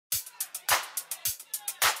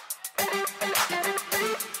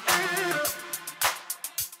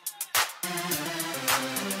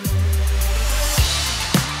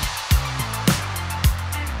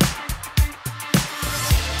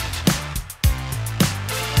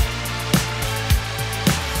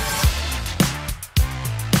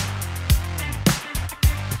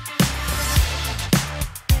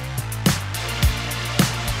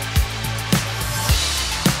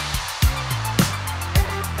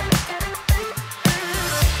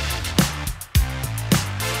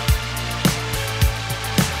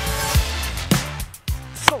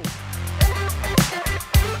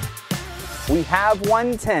We have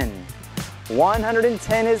 110.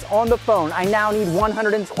 110 is on the phone. I now need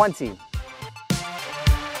 120.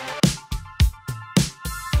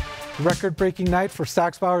 Record-breaking night for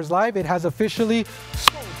Sax Bowers Live. It has officially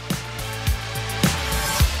sold.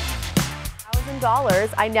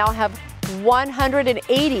 $1,000. I now have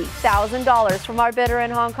 $180,000 from our bidder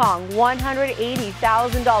in Hong Kong.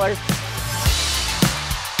 $180,000.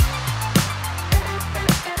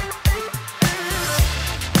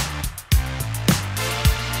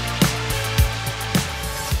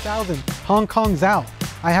 Hong Kong's out.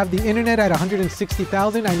 I have the internet at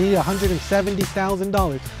 $160,000. I need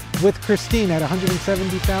 $170,000 with Christine at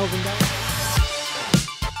 $170,000.